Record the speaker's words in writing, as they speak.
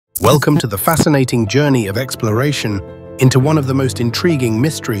Welcome to the fascinating journey of exploration into one of the most intriguing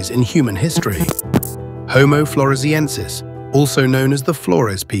mysteries in human history. Homo Floresiensis, also known as the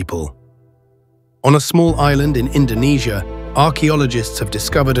Flores people. On a small island in Indonesia, archaeologists have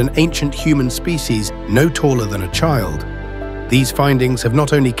discovered an ancient human species no taller than a child. These findings have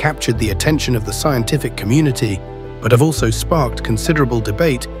not only captured the attention of the scientific community, but have also sparked considerable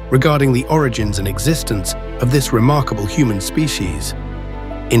debate regarding the origins and existence of this remarkable human species.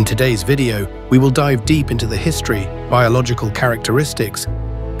 In today's video, we will dive deep into the history, biological characteristics,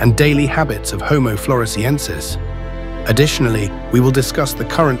 and daily habits of Homo Floresiensis. Additionally, we will discuss the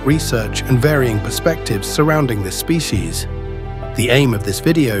current research and varying perspectives surrounding this species. The aim of this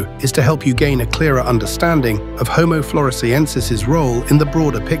video is to help you gain a clearer understanding of Homo Floresiensis's role in the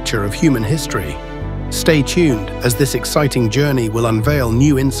broader picture of human history. Stay tuned, as this exciting journey will unveil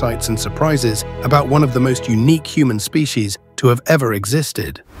new insights and surprises about one of the most unique human species to have ever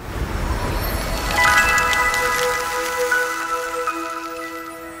existed.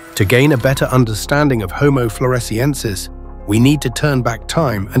 To gain a better understanding of Homo Floresiensis, we need to turn back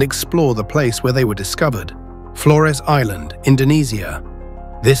time and explore the place where they were discovered, Flores Island, Indonesia.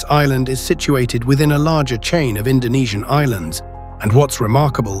 This island is situated within a larger chain of Indonesian islands, and what's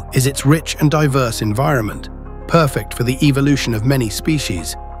remarkable is its rich and diverse environment, perfect for the evolution of many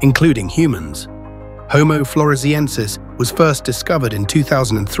species, including humans. Homo Floresiensis was first discovered in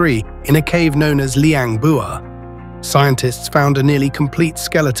 2003 in a cave known as Liang Bua. Scientists found a nearly complete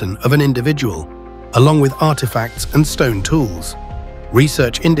skeleton of an individual, along with artifacts and stone tools.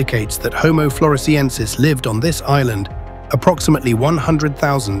 Research indicates that Homo Floresiensis lived on this island approximately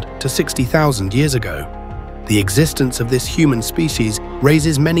 100,000 to 60,000 years ago. The existence of this human species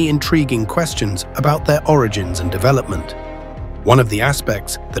raises many intriguing questions about their origins and development. One of the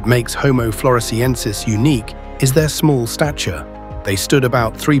aspects that makes Homo Floresiensis unique is their small stature. They stood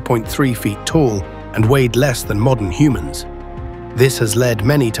about 3.3 feet tall and weighed less than modern humans. This has led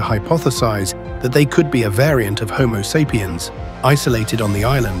many to hypothesize that they could be a variant of Homo sapiens, isolated on the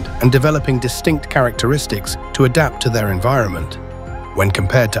island and developing distinct characteristics to adapt to their environment. When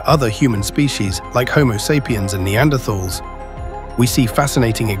compared to other human species like Homo sapiens and Neanderthals, we see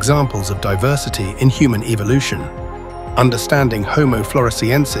fascinating examples of diversity in human evolution. Understanding Homo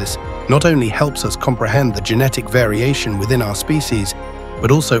Floresiensis not only helps us comprehend the genetic variation within our species, but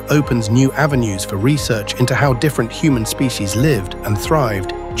also opens new avenues for research into how different human species lived and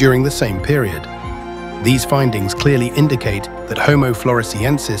thrived during the same period. These findings clearly indicate that Homo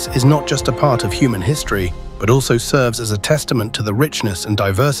Floresiensis is not just a part of human history, but also serves as a testament to the richness and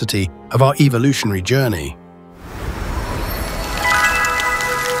diversity of our evolutionary journey.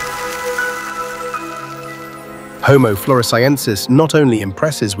 Homo Floresiensis not only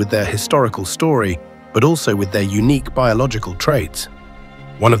impresses with their historical story, but also with their unique biological traits.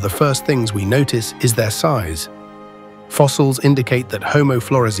 One of the first things we notice is their size. Fossils indicate that Homo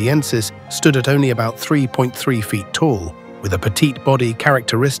Floresiensis stood at only about 3.3 feet tall, with a petite body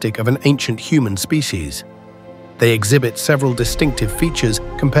characteristic of an ancient human species. They exhibit several distinctive features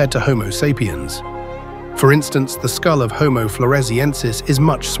compared to Homo sapiens. For instance, the skull of Homo Floresiensis is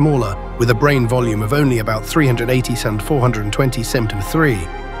much smaller, with a brain volume of only about 380 and 420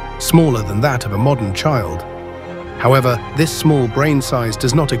 cm3, smaller than that of a modern child. However, this small brain size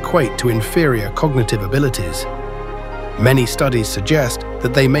does not equate to inferior cognitive abilities. Many studies suggest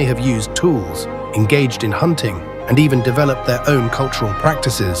that they may have used tools, engaged in hunting, and even developed their own cultural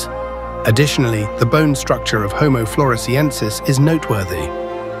practices. Additionally, the bone structure of Homo Floresiensis is noteworthy.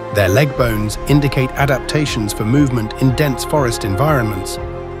 Their leg bones indicate adaptations for movement in dense forest environments,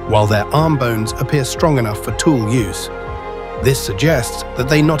 while their arm bones appear strong enough for tool use. This suggests that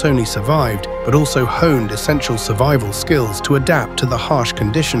they not only survived, but also honed essential survival skills to adapt to the harsh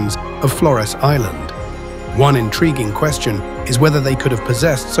conditions of Flores Island. One intriguing question is whether they could have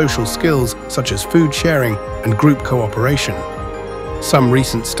possessed social skills such as food sharing and group cooperation. Some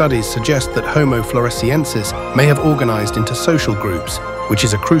recent studies suggest that Homo Floresiensis may have organized into social groups, which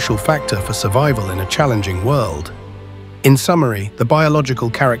is a crucial factor for survival in a challenging world. In summary, the biological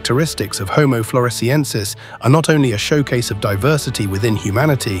characteristics of Homo Floresiensis are not only a showcase of diversity within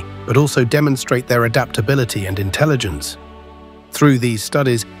humanity, but also demonstrate their adaptability and intelligence. Through these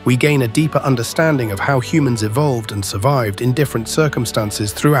studies, we gain a deeper understanding of how humans evolved and survived in different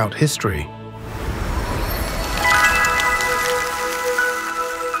circumstances throughout history.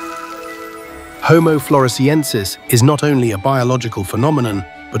 Homo Floresiensis is not only a biological phenomenon,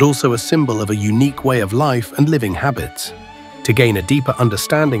 but also a symbol of a unique way of life and living habits. To gain a deeper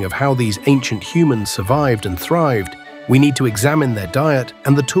understanding of how these ancient humans survived and thrived, we need to examine their diet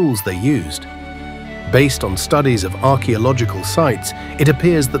and the tools they used. Based on studies of archaeological sites, it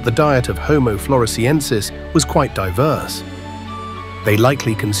appears that the diet of Homo floresiensis was quite diverse. They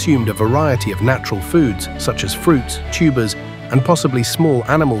likely consumed a variety of natural foods such as fruits, tubers, and possibly small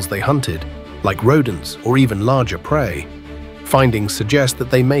animals they hunted, like rodents or even larger prey. Findings suggest that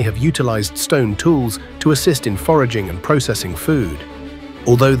they may have utilized stone tools to assist in foraging and processing food.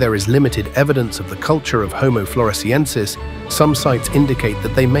 Although there is limited evidence of the culture of Homo floresiensis, some sites indicate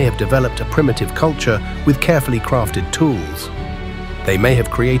that they may have developed a primitive culture with carefully crafted tools. They may have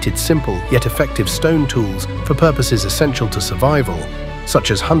created simple yet effective stone tools for purposes essential to survival,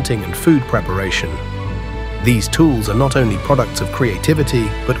 such as hunting and food preparation. These tools are not only products of creativity,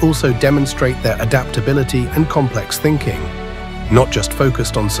 but also demonstrate their adaptability and complex thinking. Not just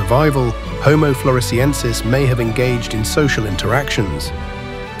focused on survival, Homo floresiensis may have engaged in social interactions.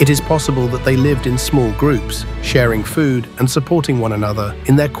 It is possible that they lived in small groups, sharing food and supporting one another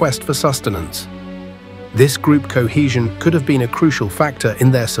in their quest for sustenance. This group cohesion could have been a crucial factor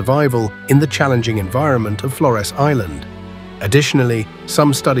in their survival in the challenging environment of Flores Island. Additionally,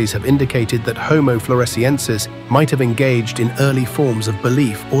 some studies have indicated that Homo floresiensis might have engaged in early forms of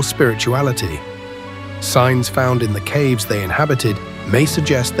belief or spirituality. Signs found in the caves they inhabited may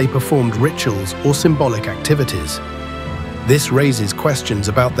suggest they performed rituals or symbolic activities. This raises questions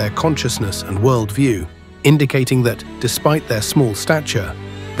about their consciousness and worldview, indicating that, despite their small stature,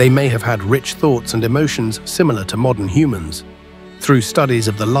 they may have had rich thoughts and emotions similar to modern humans. Through studies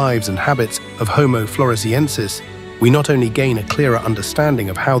of the lives and habits of Homo floresiensis, we not only gain a clearer understanding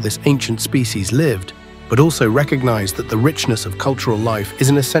of how this ancient species lived, but also recognize that the richness of cultural life is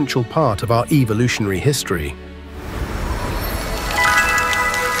an essential part of our evolutionary history.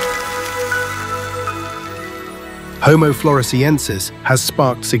 Homo floresiensis has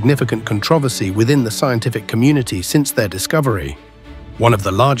sparked significant controversy within the scientific community since their discovery. One of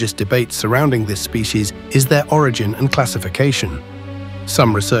the largest debates surrounding this species is their origin and classification.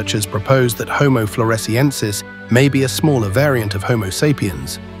 Some researchers propose that Homo floresiensis may be a smaller variant of Homo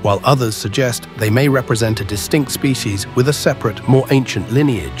sapiens, while others suggest they may represent a distinct species with a separate, more ancient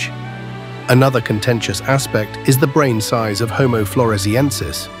lineage. Another contentious aspect is the brain size of Homo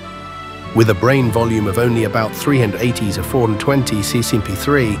floresiensis. With a brain volume of only about 380 to 420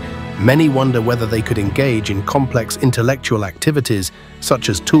 cc3, many wonder whether they could engage in complex intellectual activities such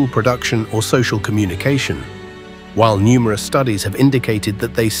as tool production or social communication. While numerous studies have indicated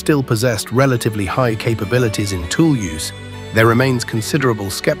that they still possessed relatively high capabilities in tool use, there remains considerable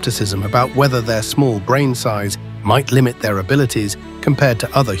skepticism about whether their small brain size might limit their abilities compared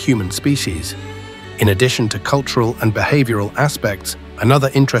to other human species. In addition to cultural and behavioral aspects, another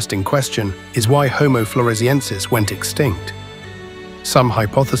interesting question is why Homo floresiensis went extinct. Some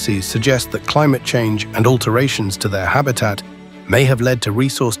hypotheses suggest that climate change and alterations to their habitat may have led to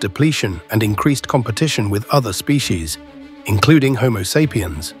resource depletion and increased competition with other species, including Homo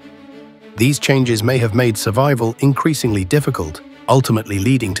sapiens. These changes may have made survival increasingly difficult, ultimately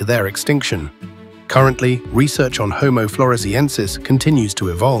leading to their extinction. Currently, research on Homo floresiensis continues to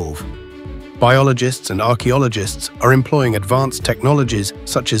evolve. Biologists and archaeologists are employing advanced technologies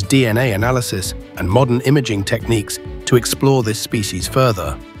such as DNA analysis and modern imaging techniques to explore this species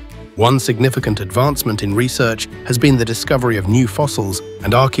further. One significant advancement in research has been the discovery of new fossils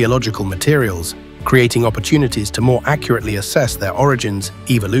and archaeological materials, creating opportunities to more accurately assess their origins,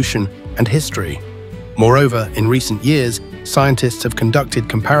 evolution, and history. Moreover, in recent years, scientists have conducted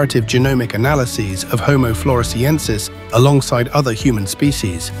comparative genomic analyses of Homo floresiensis alongside other human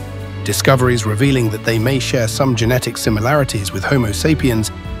species. Discoveries revealing that they may share some genetic similarities with Homo sapiens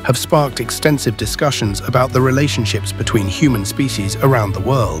have sparked extensive discussions about the relationships between human species around the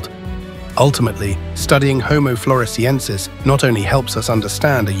world. Ultimately, studying Homo floresiensis not only helps us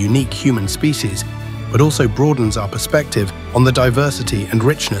understand a unique human species, but also broadens our perspective on the diversity and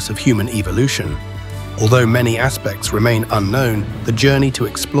richness of human evolution. Although many aspects remain unknown, the journey to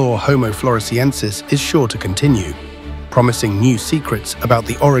explore Homo floresiensis is sure to continue, promising new secrets about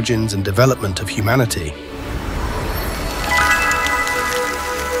the origins and development of humanity.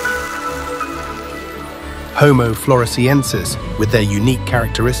 Homo floresiensis, with their unique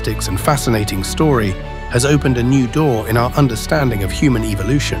characteristics and fascinating story, has opened a new door in our understanding of human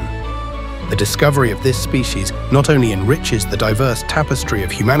evolution. The discovery of this species not only enriches the diverse tapestry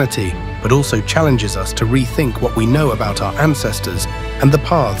of humanity, but also challenges us to rethink what we know about our ancestors and the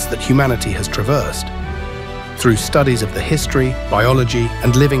paths that humanity has traversed. Through studies of the history, biology,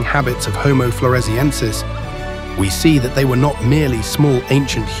 and living habits of Homo floresiensis, we see that they were not merely small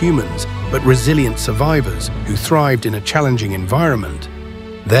ancient humans, but resilient survivors who thrived in a challenging environment.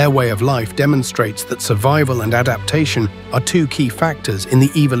 Their way of life demonstrates that survival and adaptation are two key factors in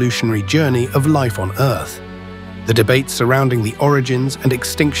the evolutionary journey of life on Earth. The debates surrounding the origins and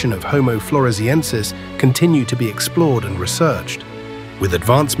extinction of Homo Floresiensis continue to be explored and researched. With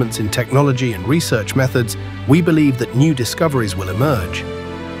advancements in technology and research methods, we believe that new discoveries will emerge,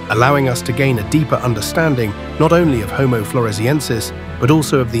 allowing us to gain a deeper understanding not only of Homo Floresiensis, but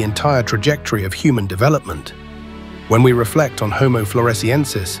also of the entire trajectory of human development. When we reflect on Homo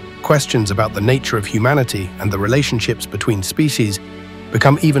Floresiensis, questions about the nature of humanity and the relationships between species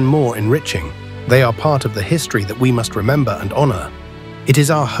become even more enriching. They are part of the history that we must remember and honor. It is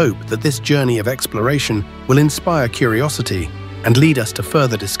our hope that this journey of exploration will inspire curiosity and lead us to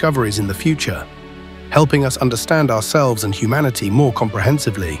further discoveries in the future, helping us understand ourselves and humanity more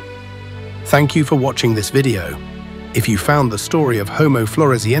comprehensively. Thank you for watching this video. If you found the story of Homo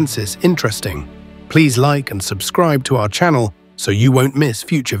Floresiensis interesting, please like and subscribe to our channel so you won't miss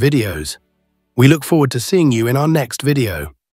future videos. We look forward to seeing you in our next video.